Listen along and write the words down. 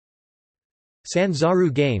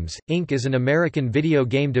Sanzaru Games, Inc. is an American video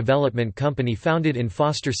game development company founded in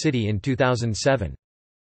Foster City in 2007.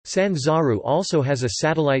 Sanzaru also has a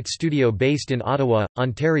satellite studio based in Ottawa,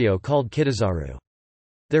 Ontario called Kitazaru.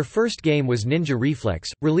 Their first game was Ninja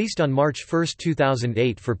Reflex, released on March 1,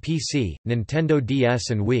 2008 for PC, Nintendo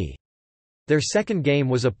DS and Wii. Their second game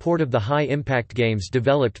was a port of the High Impact Games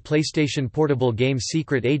developed PlayStation portable game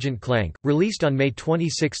Secret Agent Clank, released on May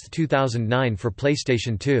 26, 2009 for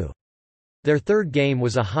PlayStation 2. Their third game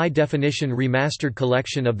was a high-definition remastered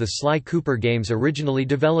collection of the Sly Cooper games originally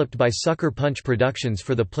developed by Sucker Punch Productions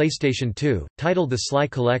for the PlayStation 2, titled The Sly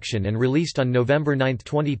Collection and released on November 9,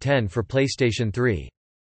 2010 for PlayStation 3.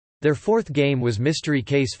 Their fourth game was Mystery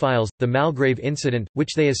Case Files: The Malgrave Incident,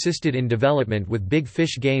 which they assisted in development with Big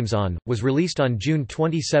Fish Games on, was released on June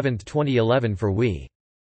 27, 2011 for Wii.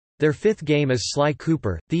 Their fifth game is Sly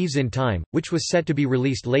Cooper: Thieves in Time, which was set to be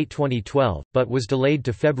released late 2012, but was delayed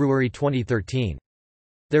to February 2013.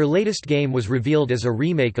 Their latest game was revealed as a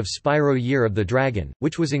remake of Spyro Year of the Dragon,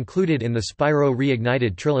 which was included in the Spyro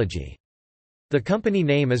Reignited trilogy. The company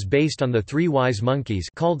name is based on the Three Wise Monkeys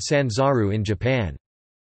called Sanzaru in Japan.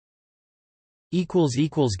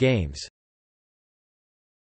 Games